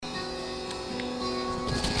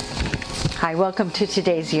Hi, welcome to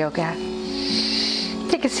today's yoga.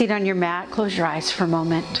 Take a seat on your mat, close your eyes for a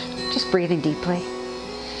moment, just breathing deeply.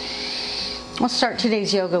 We'll start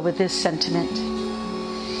today's yoga with this sentiment.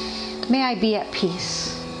 May I be at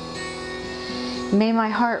peace. May my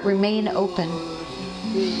heart remain open.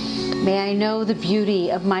 May I know the beauty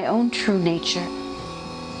of my own true nature.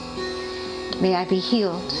 May I be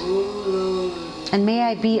healed. And may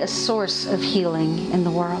I be a source of healing in the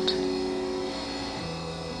world.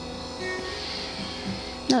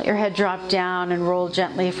 Let your head drop down and roll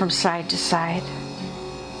gently from side to side.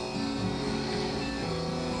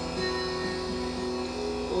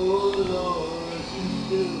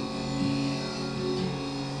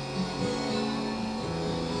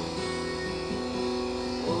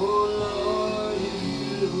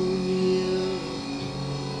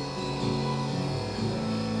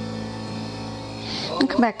 And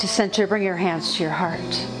come back to center. Bring your hands to your heart.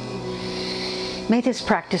 May this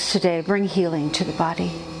practice today bring healing to the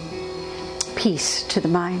body, peace to the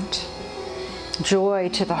mind, joy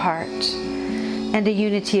to the heart, and a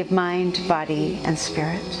unity of mind, body, and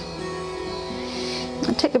spirit.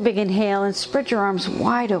 And take a big inhale and spread your arms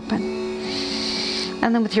wide open.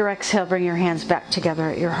 And then with your exhale, bring your hands back together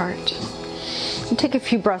at your heart. And take a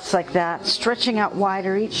few breaths like that, stretching out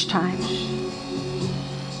wider each time.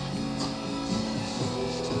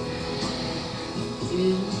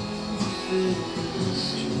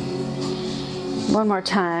 One more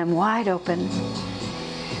time, wide open.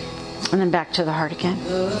 And then back to the heart again.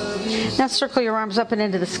 Now circle your arms up and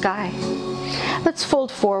into the sky. Let's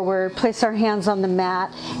fold forward, place our hands on the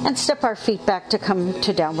mat, and step our feet back to come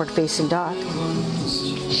to downward facing dog.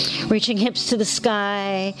 Reaching hips to the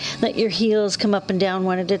sky, let your heels come up and down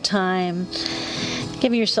one at a time.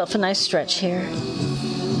 Giving yourself a nice stretch here.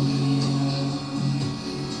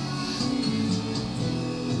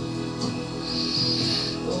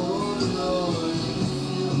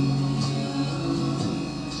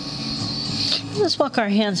 Let's walk our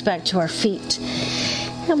hands back to our feet.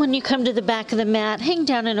 And when you come to the back of the mat, hang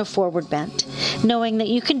down in a forward bend, knowing that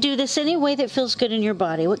you can do this any way that feels good in your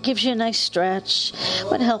body. What gives you a nice stretch,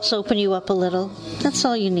 what helps open you up a little. That's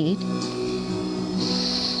all you need.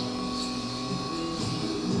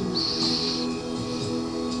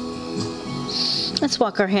 Let's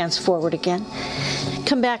walk our hands forward again.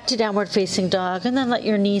 Come back to downward facing dog, and then let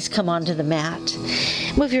your knees come onto the mat.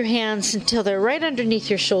 Move your hands until they're right underneath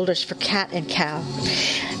your shoulders for cat and cow.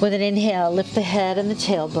 With an inhale, lift the head and the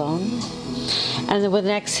tailbone. And then with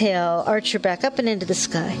an exhale, arch your back up and into the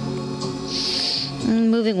sky.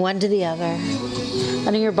 And moving one to the other.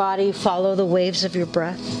 Letting your body follow the waves of your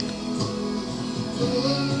breath.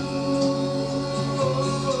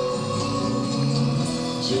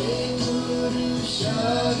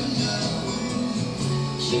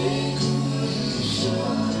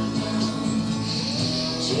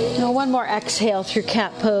 Now one more exhale through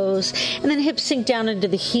cat pose, and then hips sink down into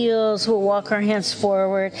the heels. We'll walk our hands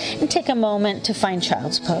forward and take a moment to find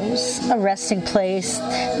child's pose, a resting place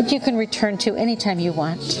that you can return to anytime you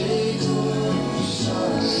want.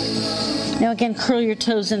 Now again, curl your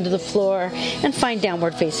toes into the floor and find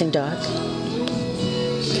downward facing dog.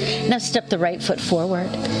 Now step the right foot forward.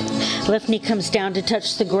 Left knee comes down to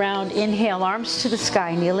touch the ground. Inhale, arms to the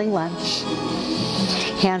sky, kneeling lunge.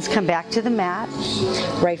 Hands come back to the mat.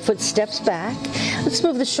 Right foot steps back. Let's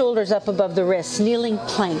move the shoulders up above the wrists, kneeling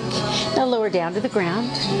plank. Now lower down to the ground.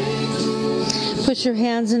 Push your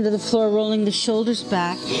hands into the floor, rolling the shoulders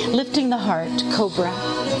back, lifting the heart, cobra.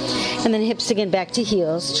 And then hips again back to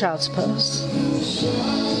heels, child's pose.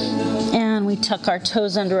 And we tuck our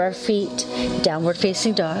toes under our feet, downward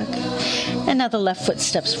facing dog. And now the left foot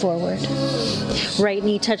steps forward. Right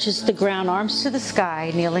knee touches the ground, arms to the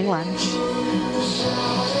sky, kneeling lunge.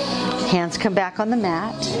 Hands come back on the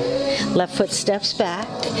mat. Left foot steps back.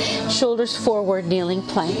 Shoulders forward, kneeling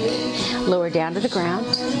plank. Lower down to the ground.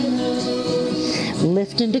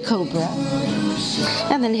 Lift into cobra.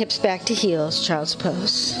 And then hips back to heels, child's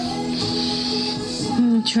pose.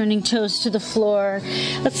 Turning toes to the floor.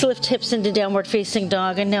 Let's lift hips into downward facing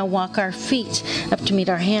dog and now walk our feet up to meet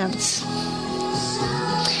our hands.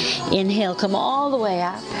 Inhale, come all the way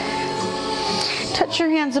up. Touch your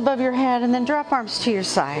hands above your head and then drop arms to your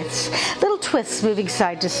sides. Little twists moving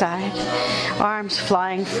side to side. Arms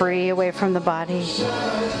flying free away from the body.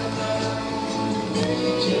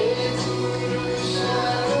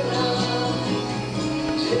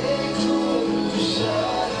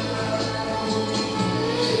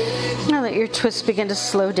 Now let your twists begin to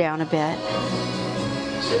slow down a bit.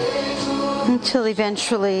 until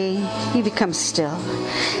eventually you become still.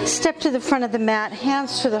 Step to the front of the mat,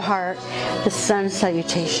 hands to the heart, the sun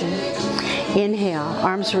salutation. Inhale,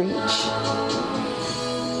 arms reach.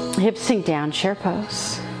 Hips sink down, chair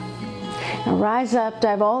pose. Now rise up,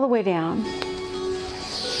 dive all the way down.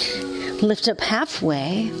 Lift up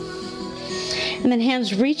halfway. And then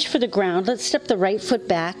hands reach for the ground. Let's step the right foot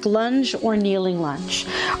back, lunge or kneeling lunge.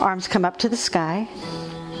 Arms come up to the sky.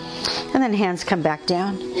 And then hands come back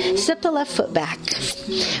down. Step the left foot back.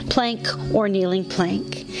 Plank or kneeling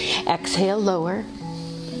plank. Exhale, lower.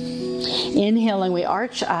 Inhaling, we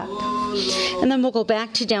arch up. And then we'll go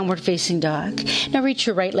back to downward facing dog. Now reach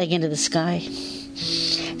your right leg into the sky.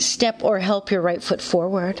 Step or help your right foot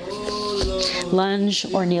forward. Lunge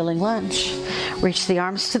or kneeling lunge. Reach the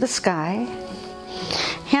arms to the sky.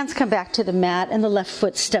 Hands come back to the mat and the left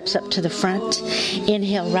foot steps up to the front.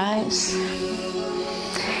 Inhale, rise.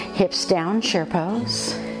 Hips down, chair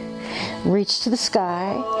pose. Reach to the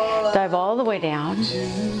sky. Dive all the way down.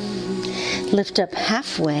 Lift up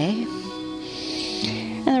halfway.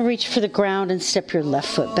 And then reach for the ground and step your left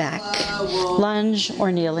foot back. Lunge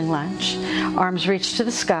or kneeling lunge. Arms reach to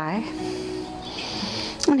the sky.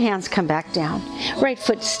 And hands come back down. Right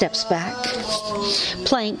foot steps back.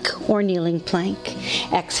 Plank or kneeling plank.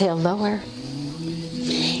 Exhale, lower.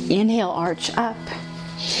 Inhale, arch up.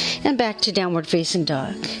 And back to downward facing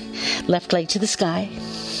dog. Left leg to the sky.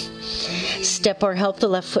 Step or help the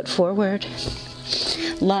left foot forward.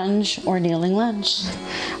 Lunge or kneeling lunge.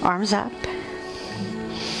 Arms up.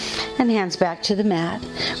 And hands back to the mat.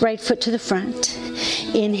 Right foot to the front.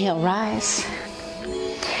 Inhale, rise.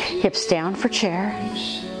 Hips down for chair.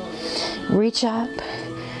 Reach up.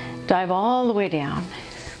 Dive all the way down.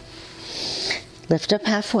 Lift up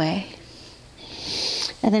halfway.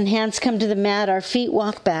 And then hands come to the mat. Our feet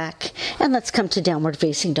walk back. And let's come to downward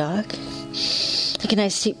facing dog. Take a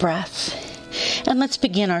nice deep breath. And let's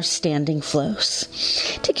begin our standing flows.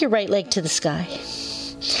 Take your right leg to the sky.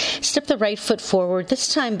 Step the right foot forward.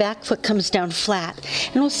 This time back foot comes down flat.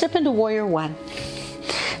 And we'll step into warrior one.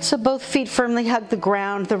 So both feet firmly hug the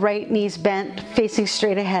ground. The right knee's bent, facing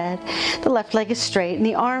straight ahead. The left leg is straight and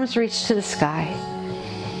the arms reach to the sky.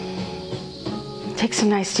 Take some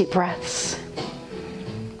nice deep breaths.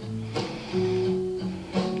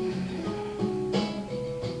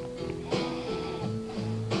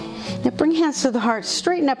 Now bring hands to the heart,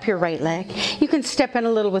 straighten up your right leg. You can step in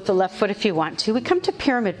a little with the left foot if you want to. We come to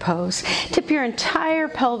pyramid pose. Tip your entire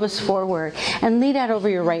pelvis forward and lead out over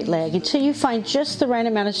your right leg until you find just the right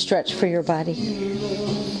amount of stretch for your body.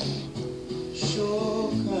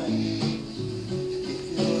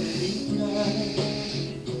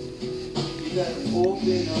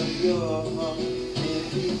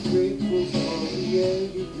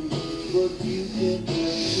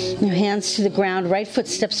 Your hands to the ground, right foot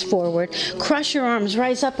steps forward. Cross your arms,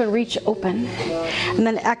 rise up and reach open. And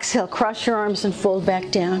then exhale, cross your arms and fold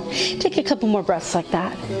back down. Take a couple more breaths like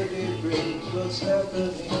that.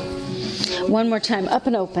 One more time, up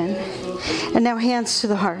and open. And now hands to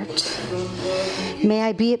the heart. May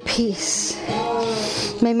I be at peace.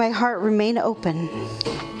 May my heart remain open.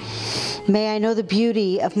 May I know the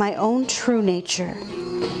beauty of my own true nature.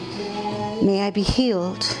 May I be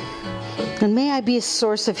healed. And may I be a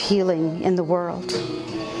source of healing in the world.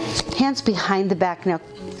 Hands behind the back now.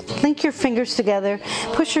 Link your fingers together.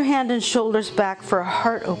 Push your hand and shoulders back for a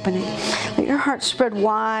heart opening. Let your heart spread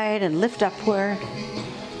wide and lift upward.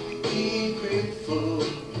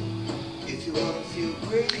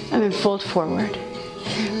 And then fold forward.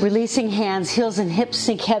 Releasing hands, heels and hips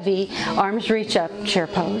sink heavy. Arms reach up, chair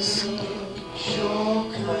pose.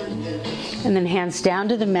 And then hands down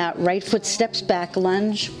to the mat, right foot steps back,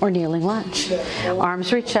 lunge or kneeling lunge.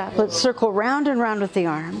 Arms reach up. Let's circle round and round with the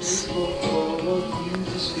arms.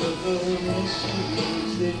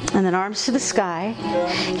 And then arms to the sky,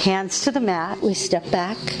 hands to the mat. We step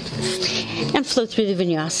back and flow through the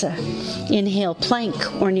vinyasa. Inhale,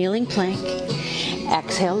 plank or kneeling plank.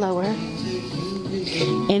 Exhale, lower.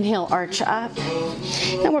 Inhale, arch up.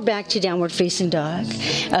 And we're back to downward facing dog.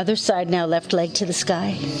 Other side now, left leg to the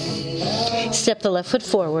sky. Step the left foot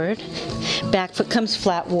forward. Back foot comes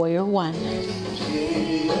flat, warrior one.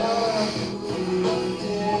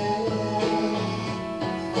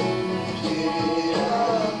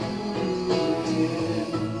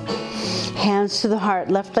 Hands to the heart,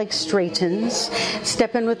 left leg straightens.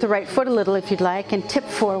 Step in with the right foot a little if you'd like and tip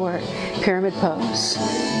forward, pyramid pose.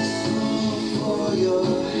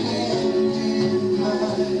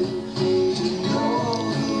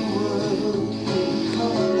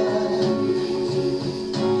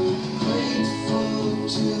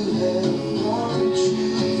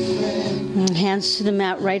 Hands to the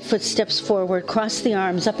mat, right foot steps forward, cross the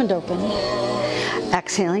arms up and open.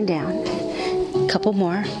 Exhaling down. Couple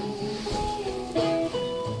more.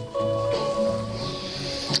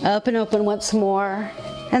 Up and open once more,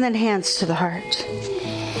 and then hands to the heart.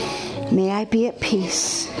 May I be at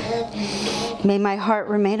peace. May my heart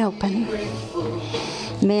remain open.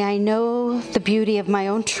 May I know the beauty of my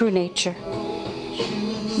own true nature.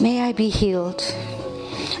 May I be healed.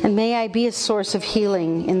 And may I be a source of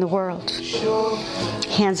healing in the world.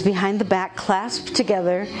 Hands behind the back, clasped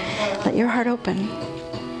together. Let your heart open.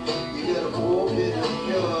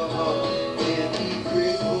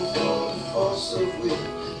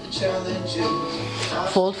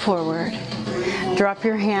 Fold forward. Drop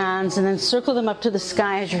your hands and then circle them up to the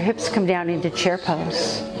sky as your hips come down into chair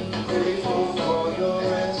pose.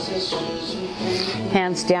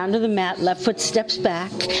 Hands down to the mat, left foot steps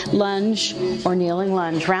back, lunge or kneeling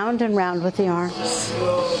lunge, round and round with the arms.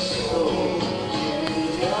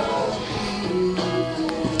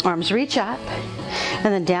 Arms reach up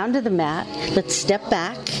and then down to the mat. Let's step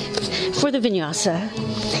back for the vinyasa.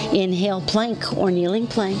 Inhale, plank or kneeling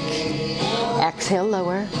plank. Exhale,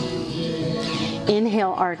 lower.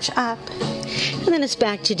 Inhale, arch up. And then it's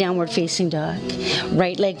back to downward facing dog.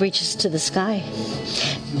 Right leg reaches to the sky.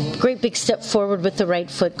 Great big step forward with the right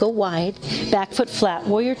foot. Go wide. Back foot flat.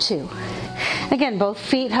 Warrior two. Again, both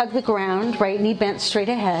feet hug the ground. Right knee bent straight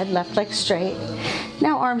ahead. Left leg straight.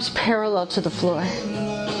 Now arms parallel to the floor.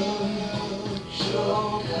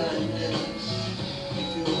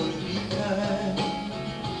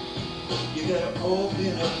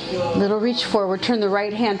 Little reach forward, turn the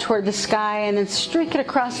right hand toward the sky and then streak it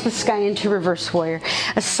across the sky into reverse warrior.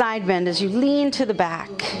 A side bend as you lean to the back.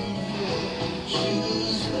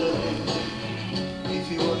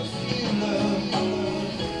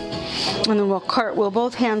 And then we'll cartwheel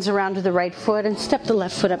both hands around to the right foot and step the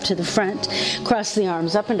left foot up to the front. Cross the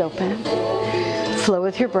arms up and open. Flow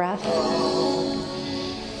with your breath.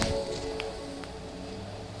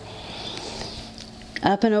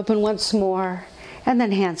 Up and open once more, and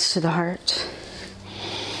then hands to the heart.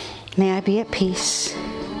 May I be at peace.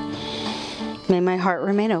 May my heart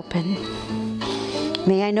remain open.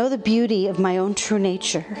 May I know the beauty of my own true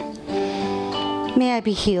nature. May I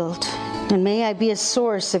be healed, and may I be a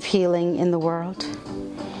source of healing in the world.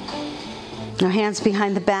 Now hands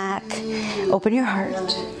behind the back, open your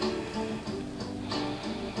heart.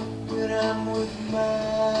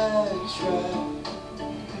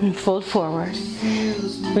 And fold forward.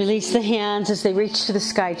 Release the hands as they reach to the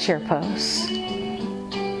sky chair pose.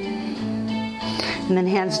 And then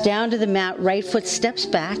hands down to the mat, right foot steps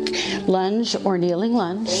back, lunge or kneeling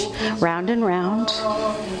lunge, round and round.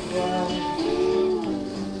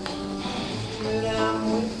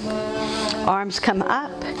 Arms come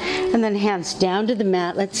up, and then hands down to the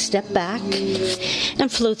mat. Let's step back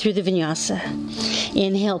and flow through the vinyasa.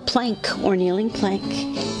 Inhale, plank or kneeling plank.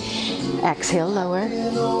 Exhale, lower.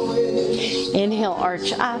 Inhale,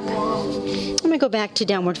 arch up. I'm going to go back to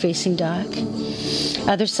downward facing dog.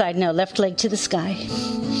 Other side now, left leg to the sky.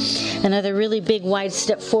 Another really big wide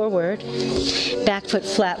step forward. Back foot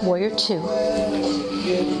flat, warrior two.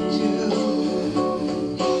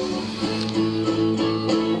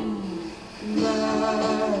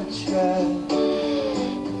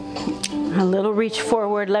 A little reach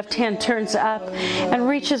forward, left hand turns up and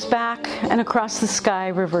reaches back and across the sky,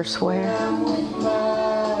 reverse warrior.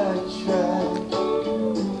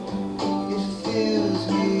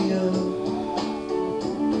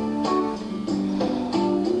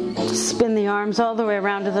 Spin the arms all the way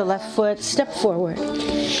around to the left foot, step forward.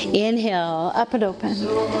 Inhale, up and open.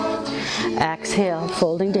 Exhale,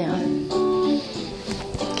 folding down.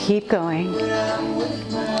 Keep going.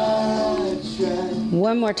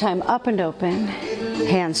 One more time, up and open.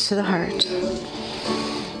 Hands to the heart.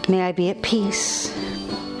 May I be at peace.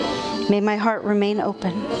 May my heart remain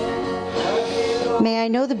open. May I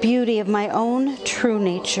know the beauty of my own true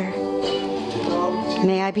nature.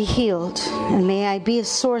 May I be healed, and may I be a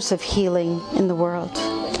source of healing in the world.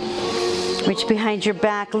 Reach behind your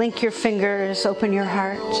back, link your fingers, open your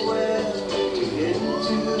heart.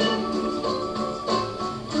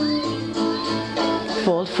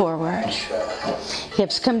 Fold forward.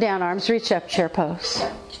 Hips come down, arms reach up, chair pose.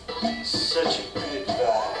 Such a good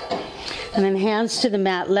vibe. And then hands to the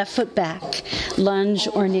mat, left foot back, lunge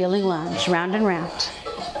or kneeling lunge, round and round.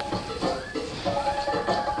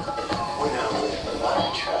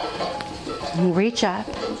 And reach up.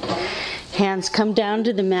 Hands come down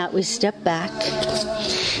to the mat, we step back.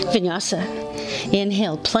 Vinyasa.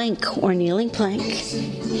 Inhale, plank or kneeling plank.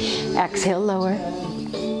 Exhale, lower.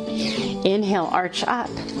 Inhale, arch up.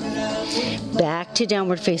 Back to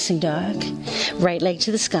downward facing dog. Right leg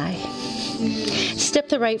to the sky. Step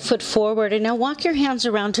the right foot forward and now walk your hands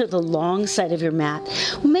around to the long side of your mat.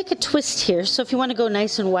 We'll make a twist here, so if you want to go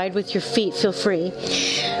nice and wide with your feet, feel free.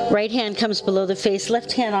 Right hand comes below the face,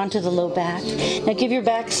 left hand onto the low back. Now give your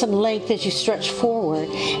back some length as you stretch forward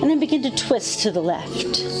and then begin to twist to the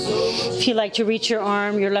left. If you like to reach your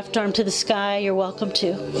left arm to the sky, you're welcome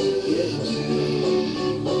to.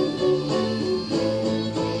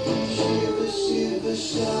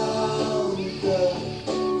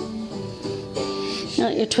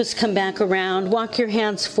 Let your twist come back around. Walk your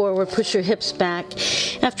hands forward, push your hips back.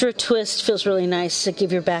 After a twist, feels really nice to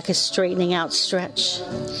give your back a straightening out stretch.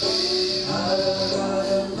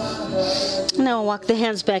 Now walk the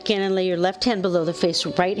hands back in and lay your left hand below the face,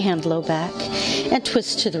 right hand low back, and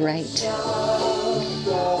twist to the right.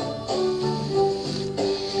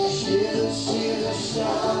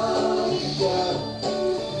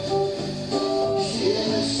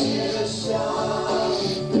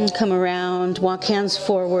 And come around, walk hands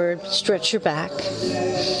forward, stretch your back.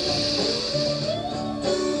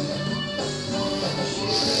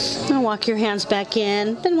 Now walk your hands back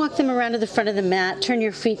in, then walk them around to the front of the mat, turn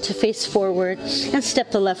your feet to face forward, and step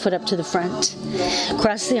the left foot up to the front.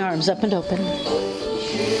 Cross the arms up and open,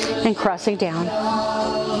 and crossing down.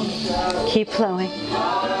 Keep flowing.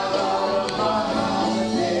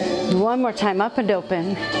 One more time, up and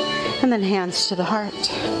open, and then hands to the heart.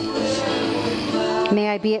 May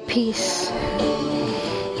I be at peace.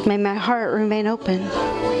 May my heart remain open.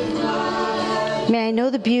 May I know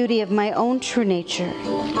the beauty of my own true nature.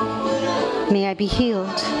 May I be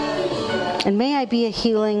healed. And may I be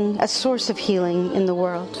a source of healing in the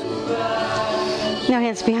world. Now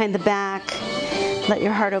hands behind the back. Let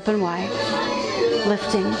your heart open wide.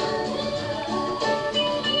 Lifting.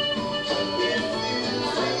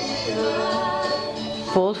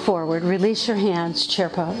 Fold forward. Release your hands. Chair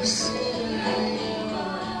pose.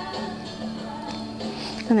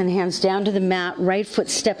 And then hands down to the mat, right foot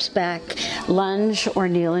steps back, lunge or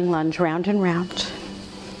kneeling lunge, round and round.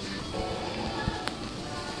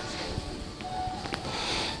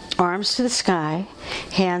 Arms to the sky,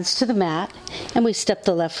 hands to the mat, and we step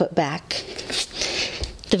the left foot back.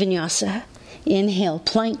 The vinyasa. Inhale,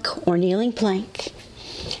 plank or kneeling plank.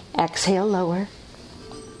 Exhale, lower.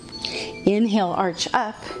 Inhale, arch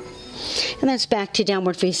up. And that's back to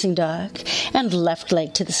downward facing dog. And left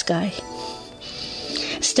leg to the sky.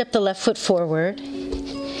 Step the left foot forward.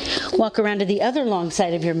 Walk around to the other long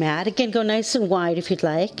side of your mat. Again, go nice and wide if you'd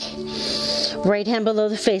like. Right hand below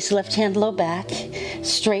the face, left hand low back.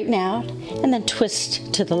 Straighten out, and then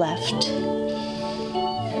twist to the left.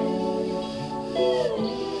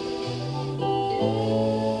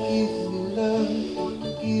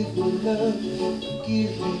 Give me love,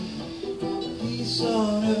 give me peace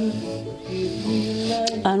on earth, give me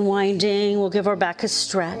life. Unwinding, we'll give our back a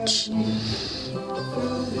stretch.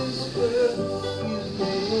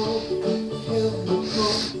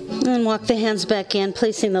 And walk the hands back in,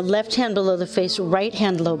 placing the left hand below the face, right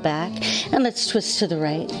hand low back. And let's twist to the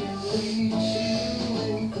right.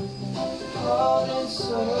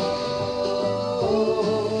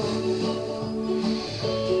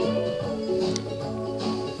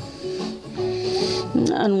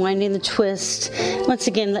 Unwinding the twist. Once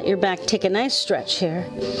again, let your back take a nice stretch here.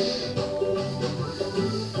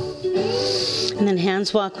 And then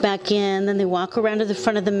hands walk back in, then they walk around to the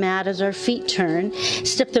front of the mat as our feet turn.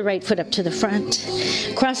 Step the right foot up to the front.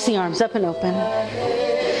 Cross the arms up and open.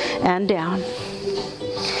 And down.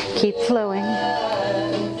 Keep flowing.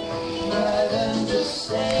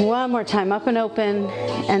 One more time, up and open,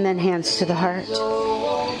 and then hands to the heart.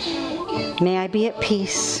 May I be at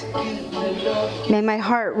peace. May my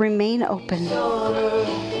heart remain open.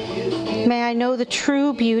 May I know the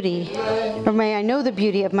true beauty, or may I know the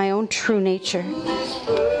beauty of my own true nature.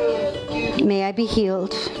 May I be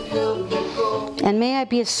healed. And may I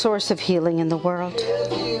be a source of healing in the world.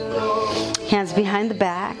 Hands behind the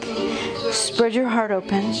back. Spread your heart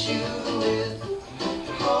open.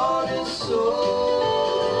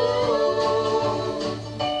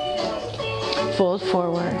 Fold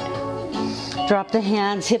forward. Drop the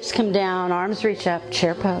hands, hips come down, arms reach up,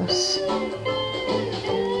 chair pose.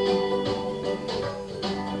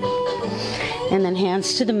 And then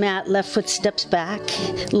hands to the mat, left foot steps back,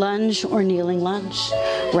 lunge or kneeling lunge,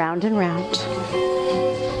 round and round.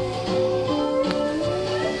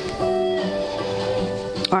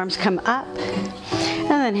 Arms come up, and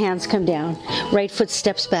then hands come down. Right foot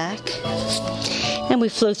steps back, And we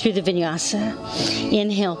flow through the vinyasa.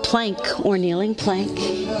 Inhale, plank or kneeling plank.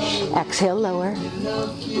 Exhale, lower.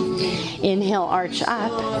 Inhale, arch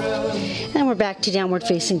up. And we're back to downward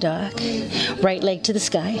facing dog. Right leg to the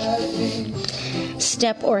sky.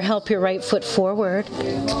 Step or help your right foot forward.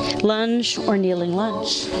 Lunge or kneeling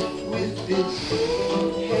lunge.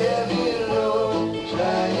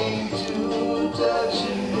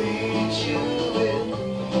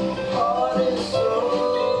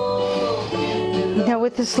 Now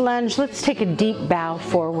with this lunge, let's take a deep bow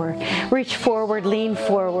forward. Reach forward, lean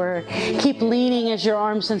forward. Keep leaning as your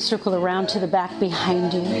arms encircle around to the back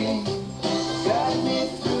behind you.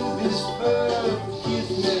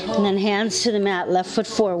 And then hands to the mat, left foot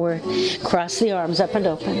forward. Cross the arms up and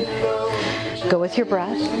open. Go with your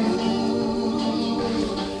breath.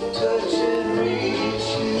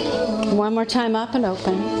 One more time, up and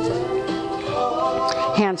open.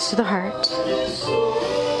 Hands to the heart.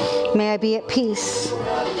 May I be at peace.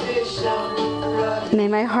 May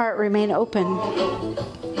my heart remain open.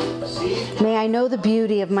 May I know the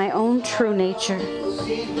beauty of my own true nature.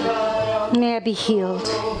 May I be healed.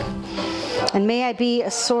 And may I be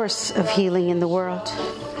a source of healing in the world.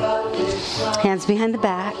 Hands behind the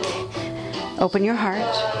back. Open your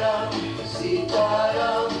heart.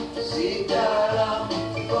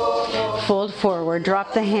 Fold forward.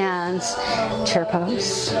 Drop the hands. Chair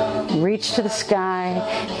pose. Reach to the sky.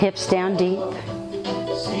 Hips down deep.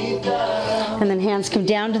 And then hands come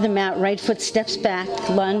down to the mat. Right foot steps back.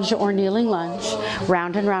 Lunge or kneeling lunge.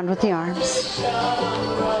 Round and round with the arms.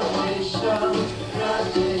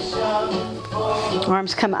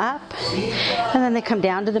 Arms come up, and then they come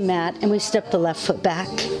down to the mat, and we step the left foot back.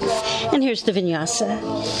 And here's the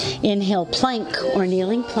vinyasa. Inhale, plank or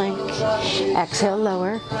kneeling plank. Exhale,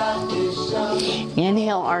 lower.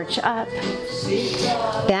 Inhale, arch up.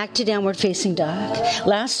 Back to downward facing dog.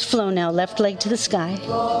 Last flow now, left leg to the sky.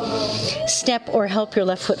 Step or help your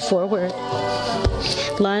left foot forward.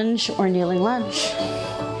 Lunge or kneeling lunge.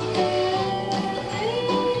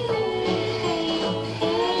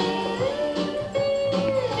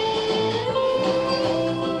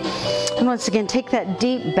 And once again, take that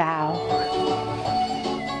deep bow.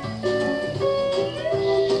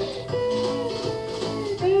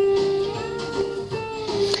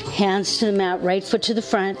 Hands to the mat, right foot to the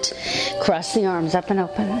front. Cross the arms up and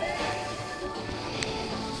open.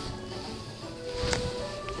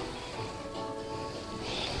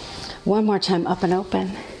 One more time, up and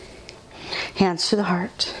open. Hands to the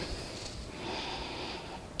heart.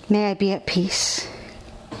 May I be at peace.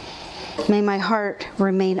 May my heart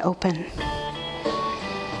remain open.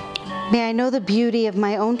 May I know the beauty of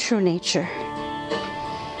my own true nature.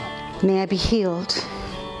 May I be healed.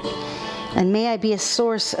 And may I be a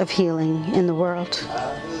source of healing in the world.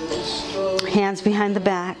 Hands behind the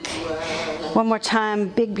back. One more time,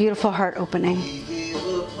 big, beautiful heart opening.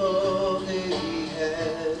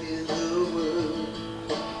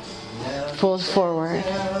 Fold forward,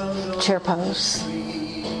 chair pose.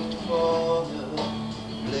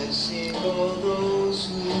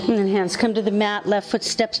 And then hands come to the mat, left foot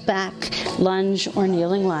steps back, lunge or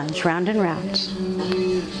kneeling lunge, round and round.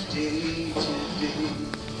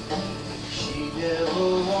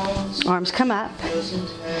 Arms come up,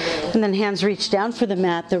 and then hands reach down for the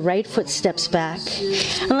mat, the right foot steps back.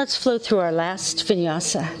 And let's flow through our last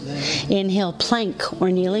vinyasa. Inhale, plank or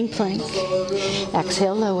kneeling plank.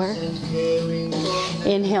 Exhale, lower.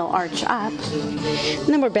 Inhale, arch up. And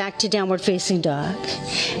then we're back to downward facing dog.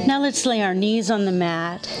 Now let's lay our knees on the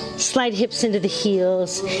mat, slide hips into the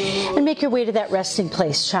heels, and make your way to that resting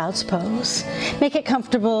place, child's pose. Make it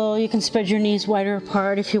comfortable. You can spread your knees wider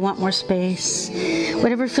apart if you want more space.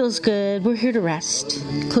 Whatever feels good, we're here to rest.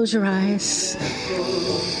 Close your eyes.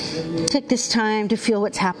 Take this time to feel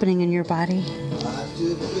what's happening in your body. I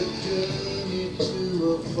took a journey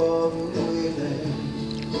to a faraway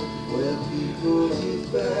land where people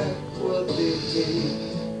give back what they take.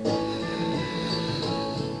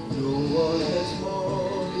 No one has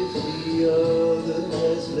more if the other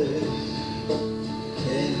has less.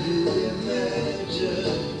 Can you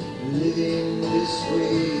imagine living this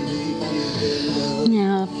way? They give their love.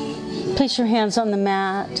 Now, place your hands on the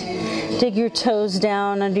mat. Dig your toes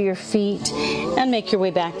down under your feet and make your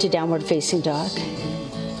way back to downward facing dog.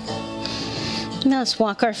 Now let's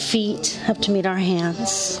walk our feet up to meet our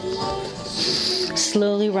hands.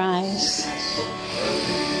 Slowly rise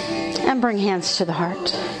and bring hands to the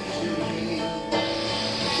heart.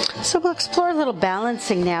 So we'll explore a little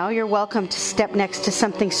balancing now. You're welcome to step next to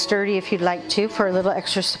something sturdy if you'd like to for a little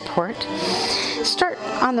extra support. Start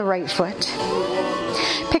on the right foot.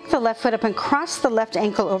 Pick the left foot up and cross the left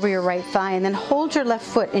ankle over your right thigh, and then hold your left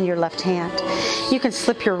foot in your left hand. You can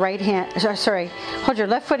slip your right hand, hold your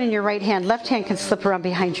left foot in your right hand. Left hand can slip around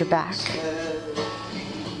behind your back.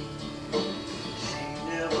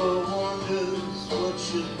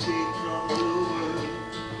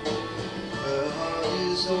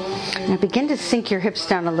 Now begin to sink your hips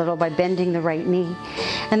down a little by bending the right knee.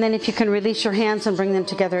 And then if you can release your hands and bring them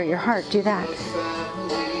together at your heart, do that.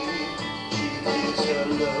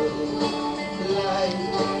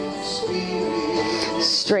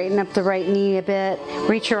 Straighten up the right knee a bit.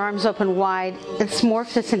 Reach your arms open wide. Let's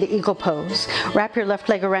morph this into eagle pose. Wrap your left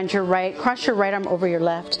leg around your right. Cross your right arm over your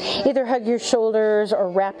left. Either hug your shoulders or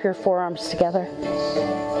wrap your forearms together.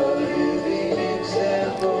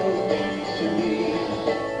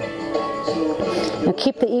 Now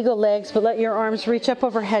keep the eagle legs, but let your arms reach up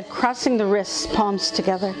overhead, crossing the wrists, palms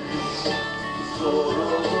together.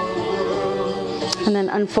 And then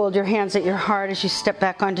unfold your hands at your heart as you step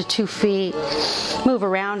back onto 2 feet. Move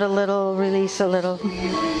around a little, release a little.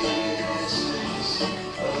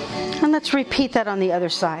 And let's repeat that on the other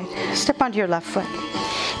side. Step onto your left foot.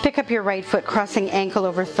 Pick up your right foot, crossing ankle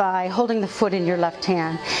over thigh, holding the foot in your left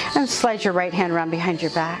hand. And slide your right hand around behind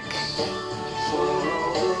your back.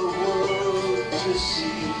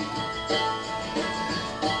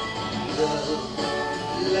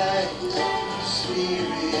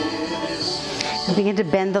 And begin to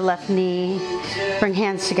bend the left knee. Bring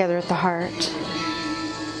hands together at the heart.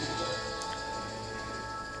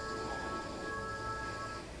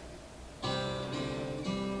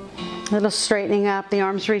 A little straightening up. The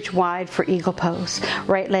arms reach wide for eagle pose.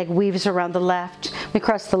 Right leg weaves around the left. We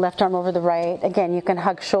cross the left arm over the right. Again, you can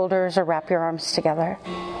hug shoulders or wrap your arms together.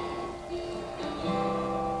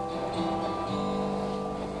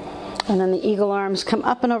 And then the eagle arms come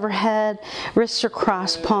up and overhead. Wrists are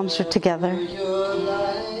crossed, palms are together.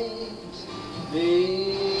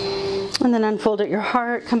 And then unfold at your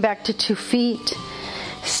heart. Come back to 2 feet.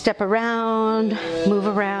 Step around, move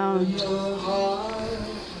around.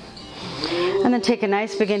 And then take a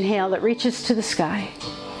nice big inhale that reaches to the sky.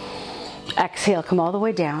 Exhale, come all the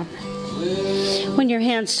way down. When your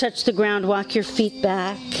hands touch the ground, walk your feet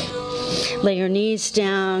back. Lay your knees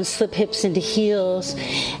down, slip hips into heels,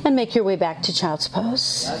 and make your way back to child's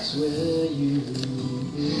pose.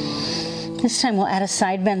 This time we'll add a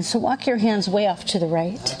side bend, so walk your hands way off to the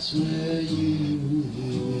right.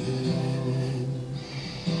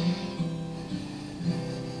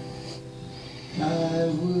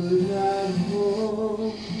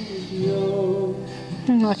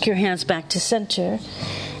 And walk your hands back to center.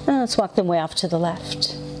 And let's walk them way off to the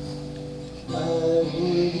left.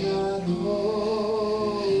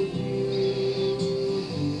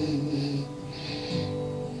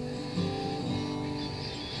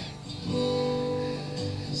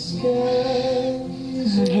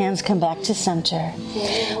 Hands come back to center.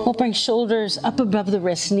 We'll bring shoulders up above the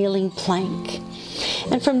wrists, kneeling plank.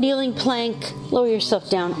 And from kneeling plank, lower yourself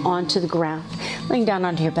down onto the ground, laying down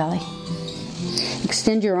onto your belly.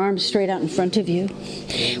 Extend your arms straight out in front of you.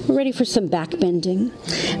 We're ready for some back bending.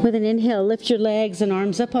 With an inhale, lift your legs and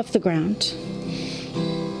arms up off the ground.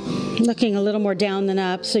 Looking a little more down than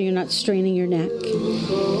up so you're not straining your neck.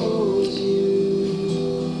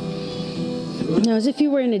 Now, as if you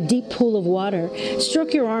were in a deep pool of water,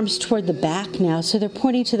 stroke your arms toward the back now so they're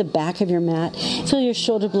pointing to the back of your mat. Feel your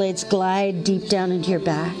shoulder blades glide deep down into your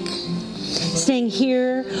back. Staying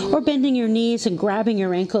here or bending your knees and grabbing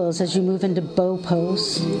your ankles as you move into bow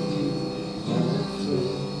pose.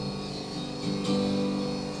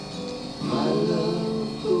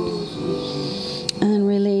 And then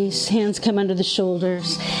release. Hands come under the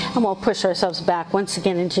shoulders. And we'll push ourselves back once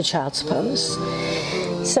again into child's pose.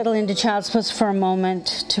 Settle into child's pose for a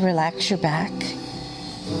moment to relax your back.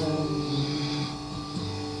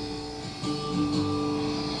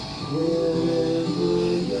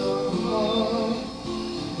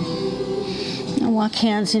 And walk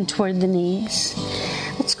hands in toward the knees.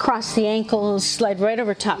 Let's cross the ankles, slide right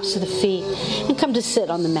over tops of the feet, and come to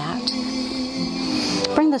sit on the mat.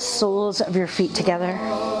 Bring the soles of your feet together.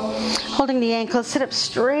 Holding the ankles, sit up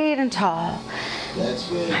straight and tall.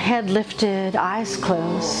 Head lifted, eyes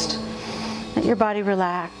closed. Let your body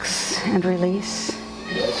relax and release.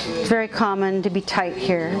 It's very common to be tight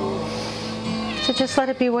here. So just let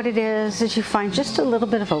it be what it is as you find just a little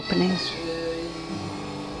bit of opening.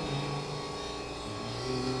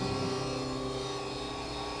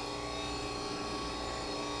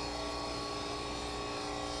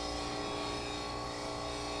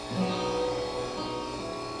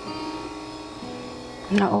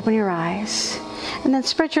 Now open your eyes. And then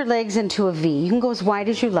spread your legs into a V. You can go as wide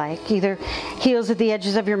as you like, either heels at the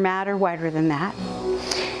edges of your mat or wider than that.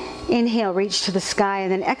 Inhale, reach to the sky,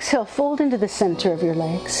 and then exhale, fold into the center of your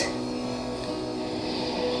legs.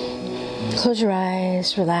 Close your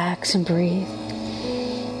eyes, relax, and breathe.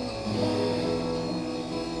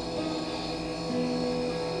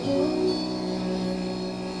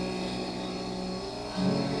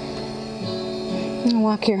 And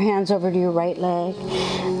walk your hands over to your right leg.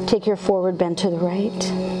 Take your forward bend to the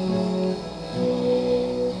right.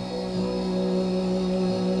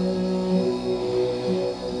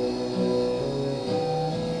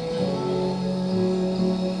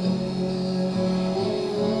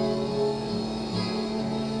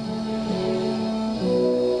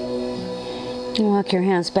 And walk your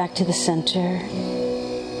hands back to the center.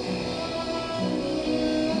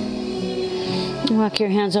 Walk your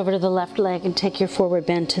hands over to the left leg and take your forward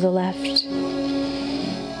bend to the left.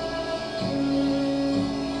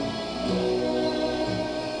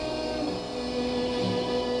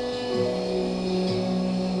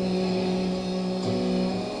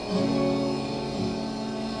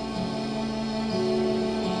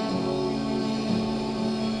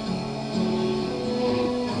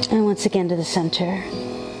 And once again to the center.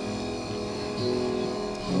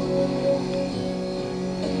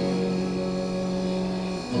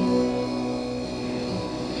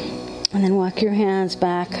 And then walk your hands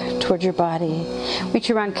back towards your body.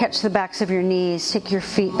 Reach around, catch the backs of your knees, take your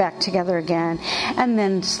feet back together again, and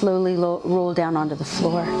then slowly roll down onto the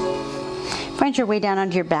floor. Find your way down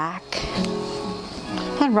onto your back,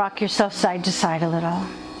 and rock yourself side to side a little.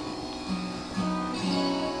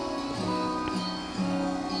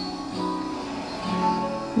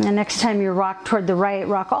 And the next time you rock toward the right,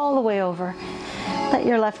 rock all the way over. Let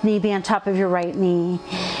your left knee be on top of your right knee.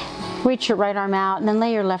 Reach your right arm out and then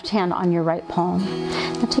lay your left hand on your right palm.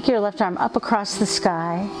 Now take your left arm up across the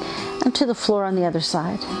sky and to the floor on the other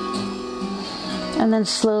side. And then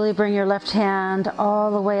slowly bring your left hand all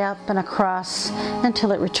the way up and across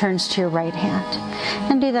until it returns to your right hand.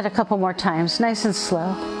 And do that a couple more times, nice and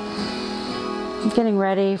slow. Getting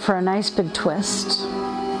ready for a nice big twist.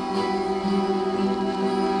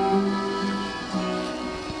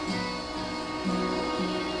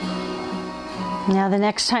 Now the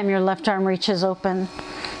next time your left arm reaches open,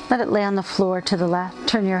 let it lay on the floor to the left.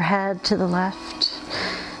 Turn your head to the left.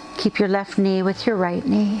 Keep your left knee with your right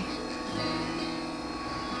knee.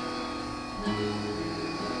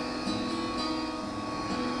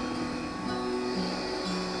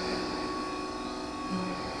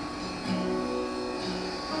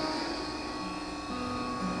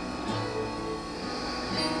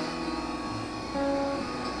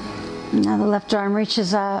 Now the left arm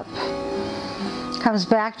reaches up. Comes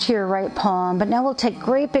back to your right palm, but now we'll take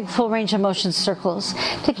great big full range of motion circles.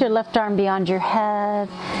 Take your left arm beyond your head,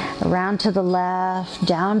 around to the left,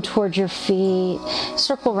 down towards your feet,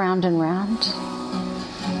 circle round and round.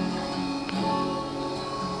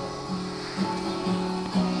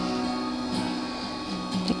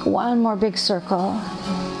 Take one more big circle,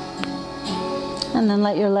 and then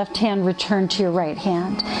let your left hand return to your right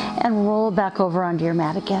hand and roll back over onto your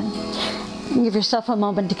mat again. Give yourself a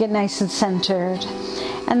moment to get nice and centered.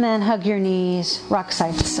 And then hug your knees, rock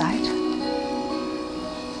side to side.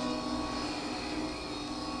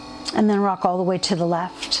 And then rock all the way to the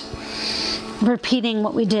left. Repeating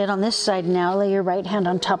what we did on this side now. Lay your right hand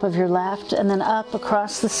on top of your left and then up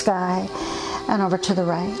across the sky and over to the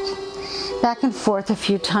right. Back and forth a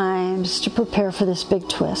few times to prepare for this big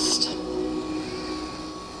twist.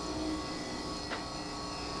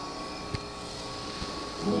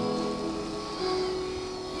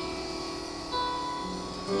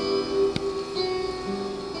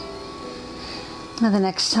 Now the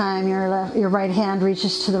next time your right hand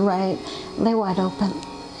reaches to the right, lay wide open.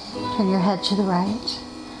 Turn your head to the right.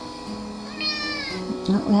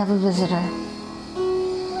 We have a visitor.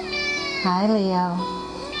 Hi, Leo.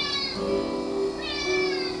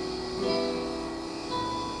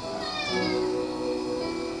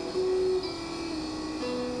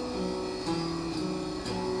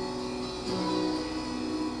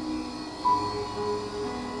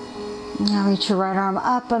 Now reach your right arm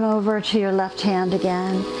up and over to your left hand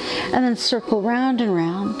again, and then circle round and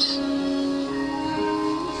round.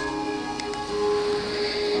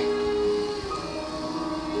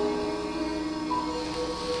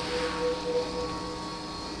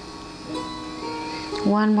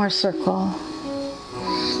 One more circle.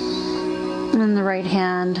 And then the right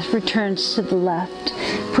hand returns to the left,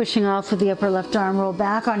 pushing off with the upper left arm. Roll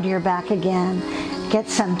back onto your back again. Get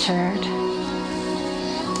centered.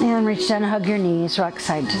 And reach down and hug your knees, rock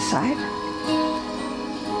side to side.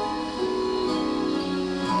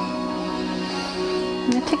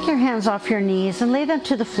 Now take your hands off your knees and lay them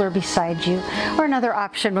to the floor beside you. Or another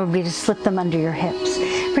option would be to slip them under your hips.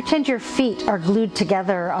 Pretend your feet are glued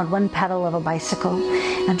together on one pedal of a bicycle.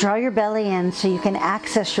 And draw your belly in so you can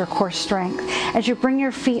access your core strength. As you bring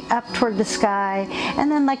your feet up toward the sky,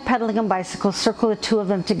 and then like pedaling a bicycle, circle the two of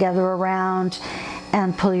them together around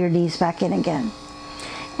and pull your knees back in again.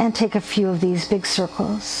 And take a few of these big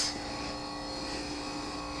circles.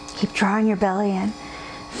 Keep drawing your belly in.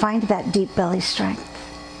 Find that deep belly strength.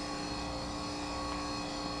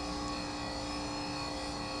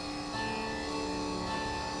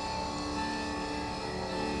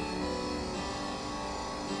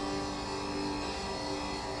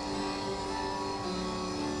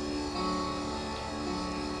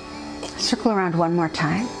 Circle around one more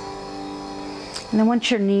time. And then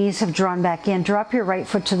once your knees have drawn back in, drop your right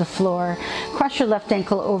foot to the floor. Cross your left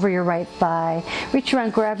ankle over your right thigh. Reach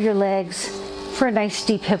around, grab your legs for a nice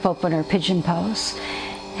deep hip opener, pigeon pose.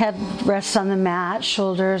 Head rests on the mat,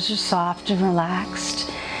 shoulders are soft and relaxed.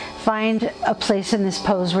 Find a place in this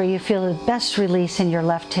pose where you feel the best release in your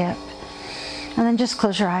left hip. And then just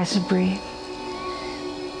close your eyes and breathe.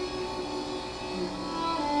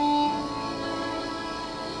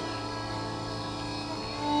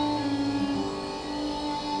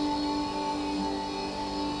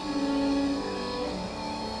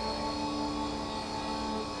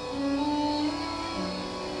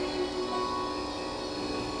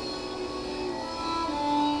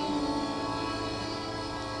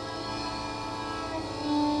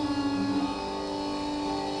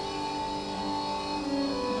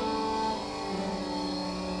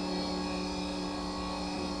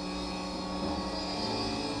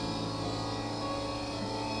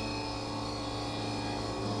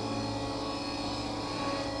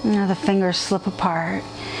 Now the fingers slip apart.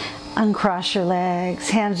 Uncross your legs,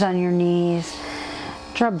 hands on your knees.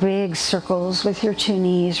 Draw big circles with your two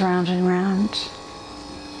knees round and round.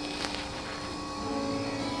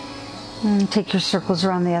 And take your circles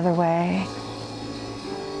around the other way.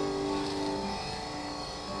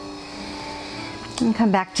 And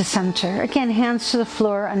come back to center. Again, hands to the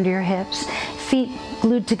floor under your hips. Feet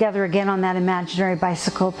glued together again on that imaginary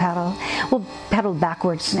bicycle pedal. We'll pedal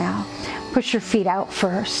backwards now. Push your feet out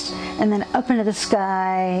first, and then up into the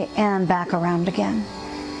sky and back around again.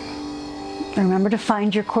 Remember to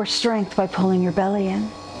find your core strength by pulling your belly in.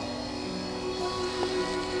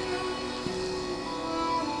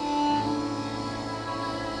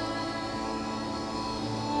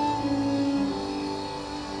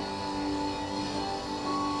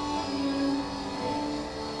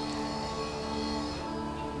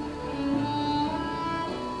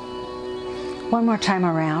 One more time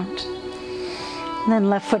around. And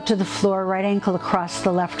then left foot to the floor, right ankle across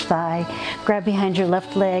the left thigh. Grab behind your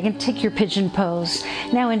left leg and take your pigeon pose.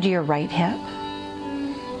 Now into your right hip.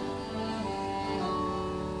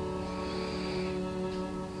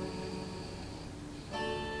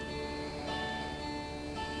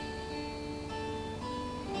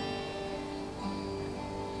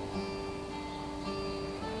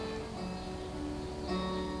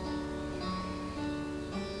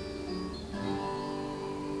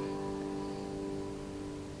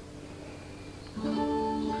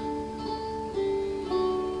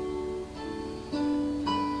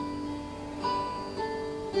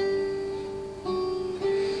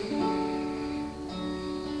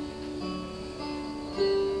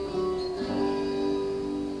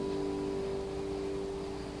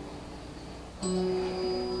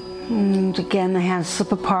 And again, the hands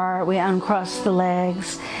slip apart. We uncross the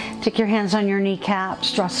legs. Take your hands on your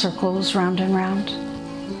kneecaps. Draw circles round and round.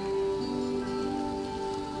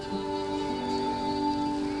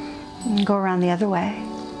 And go around the other way.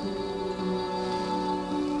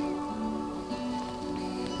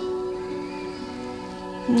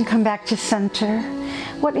 And come back to center.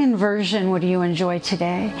 What inversion would you enjoy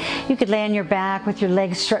today? You could lay on your back with your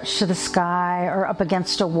legs stretched to the sky or up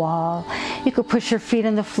against a wall. You could push your feet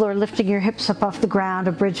on the floor, lifting your hips up off the ground,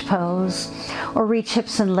 a bridge pose, or reach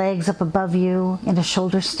hips and legs up above you in a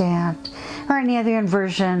shoulder stand, or any other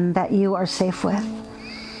inversion that you are safe with.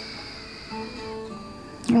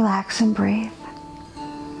 Relax and breathe.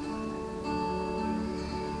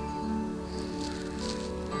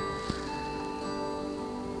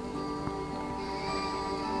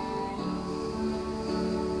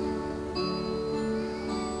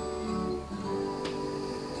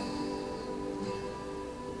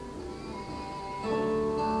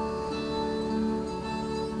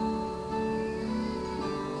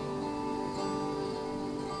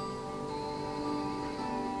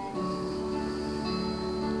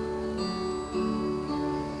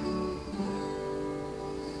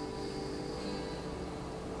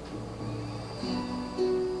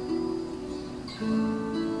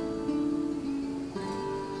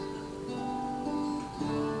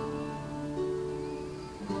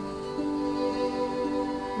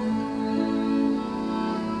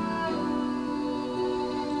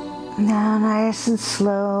 Now, nice and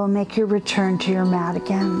slow, make your return to your mat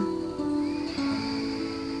again.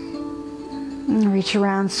 And reach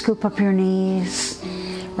around, scoop up your knees,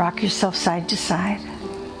 rock yourself side to side.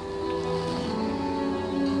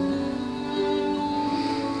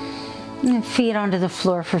 And feet onto the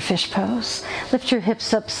floor for fish pose. Lift your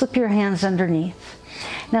hips up, slip your hands underneath.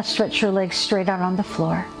 Now stretch your legs straight out on the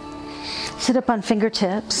floor. Sit up on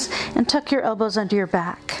fingertips and tuck your elbows under your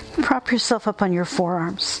back. Prop yourself up on your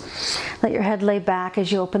forearms. Let your head lay back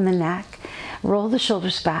as you open the neck. Roll the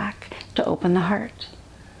shoulders back to open the heart.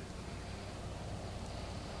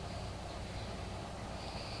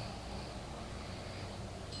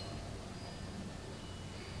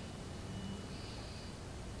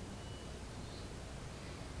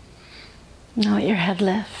 Now let your head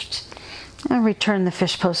lift and return the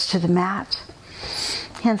fish pose to the mat.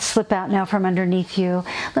 Hands slip out now from underneath you.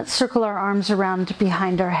 Let's circle our arms around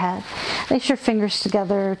behind our head. Lace your fingers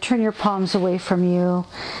together. Turn your palms away from you.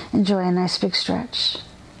 Enjoy a nice big stretch.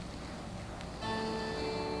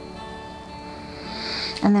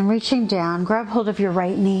 And then reaching down, grab hold of your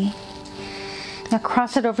right knee. Now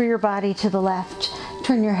cross it over your body to the left.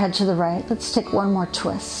 Turn your head to the right. Let's take one more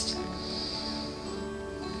twist.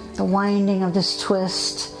 The winding of this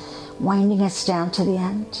twist, winding us down to the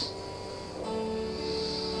end.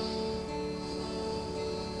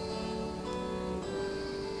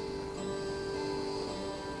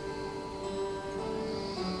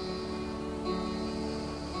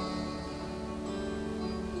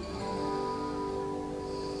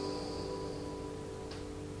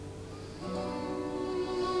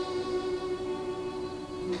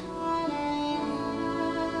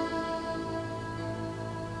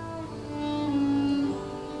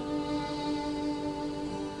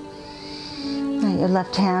 Your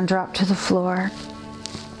left hand drop to the floor.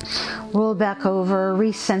 Roll back over,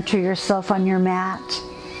 recenter yourself on your mat.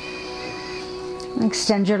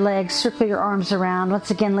 Extend your legs, circle your arms around.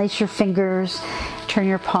 Once again, lace your fingers, turn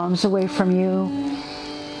your palms away from you.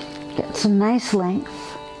 Get some nice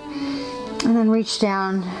length. And then reach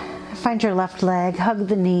down, find your left leg, hug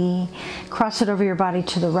the knee, cross it over your body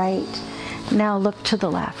to the right. Now look to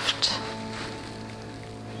the left.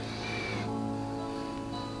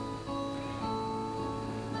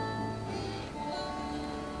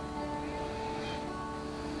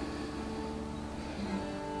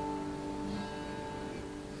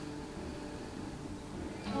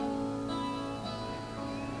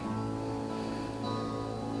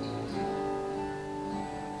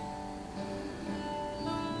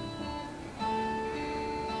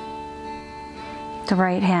 The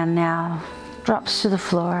right hand now drops to the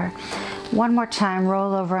floor. One more time,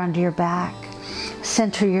 roll over onto your back.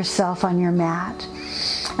 Center yourself on your mat.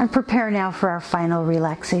 And prepare now for our final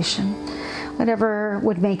relaxation. Whatever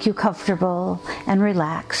would make you comfortable and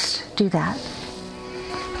relaxed, do that.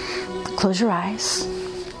 Close your eyes.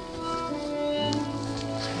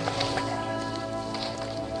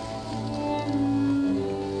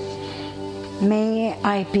 May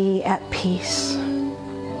I be at peace.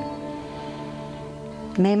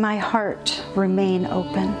 May my heart remain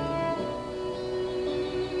open.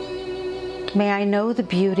 May I know the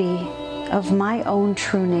beauty of my own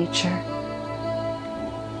true nature.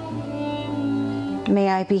 May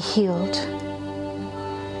I be healed.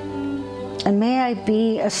 And may I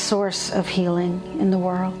be a source of healing in the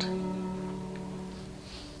world.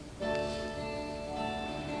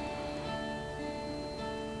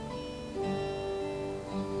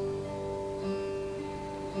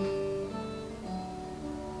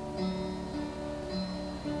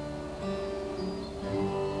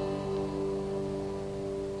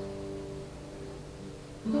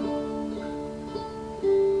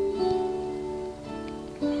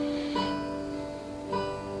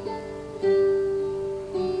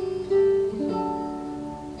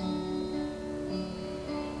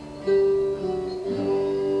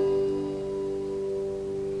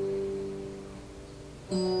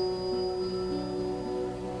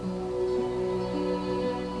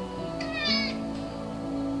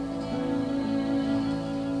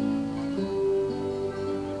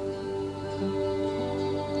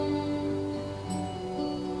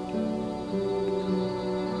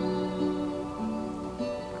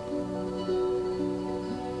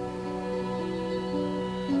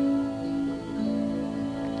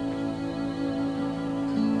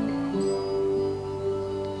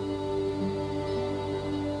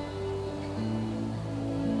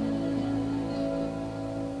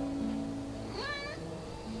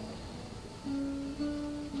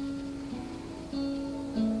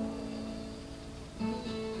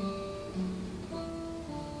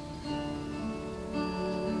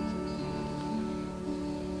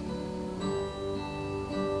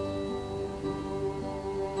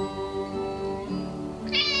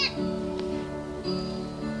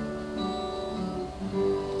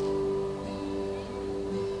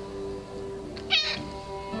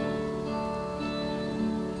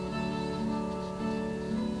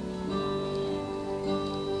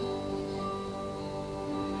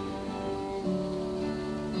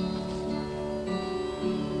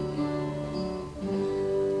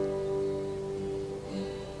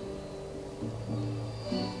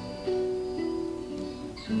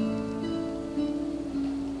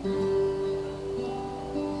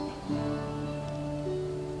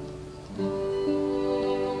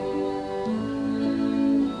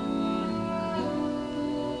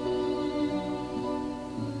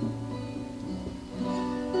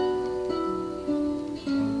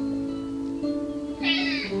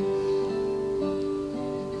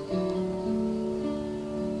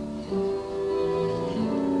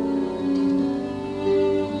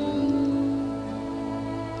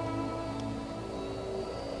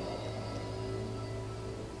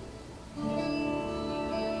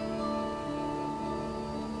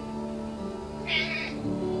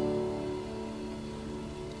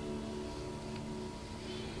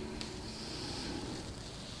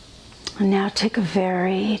 And now take a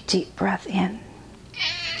very deep breath in.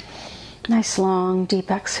 Nice long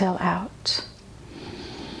deep exhale out.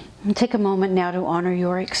 And take a moment now to honor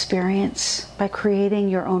your experience by creating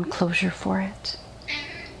your own closure for it.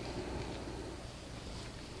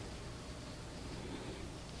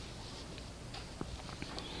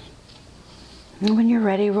 And when you're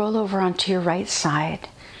ready, roll over onto your right side.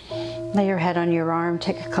 Lay your head on your arm,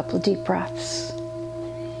 take a couple of deep breaths.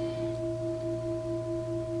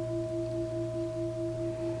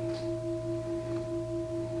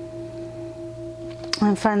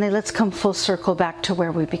 And finally, let's come full circle back to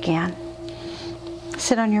where we began.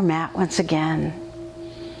 Sit on your mat once again.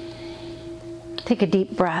 Take a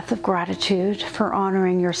deep breath of gratitude for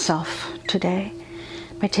honoring yourself today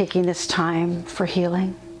by taking this time for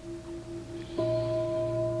healing.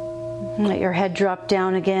 And let your head drop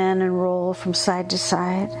down again and roll from side to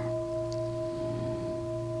side.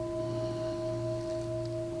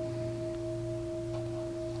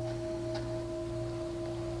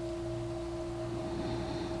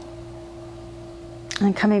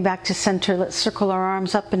 And coming back to center, let's circle our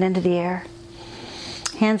arms up and into the air.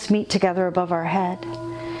 Hands meet together above our head.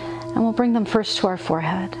 And we'll bring them first to our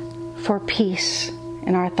forehead for peace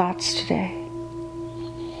in our thoughts today.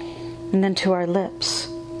 And then to our lips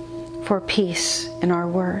for peace in our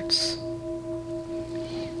words.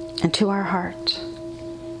 And to our heart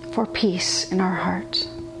for peace in our heart.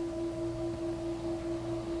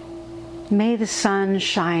 May the sun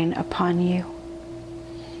shine upon you.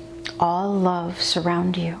 All love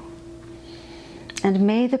surround you, and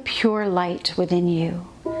may the pure light within you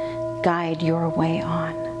guide your way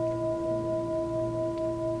on.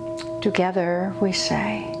 Together we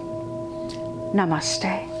say,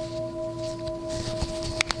 Namaste.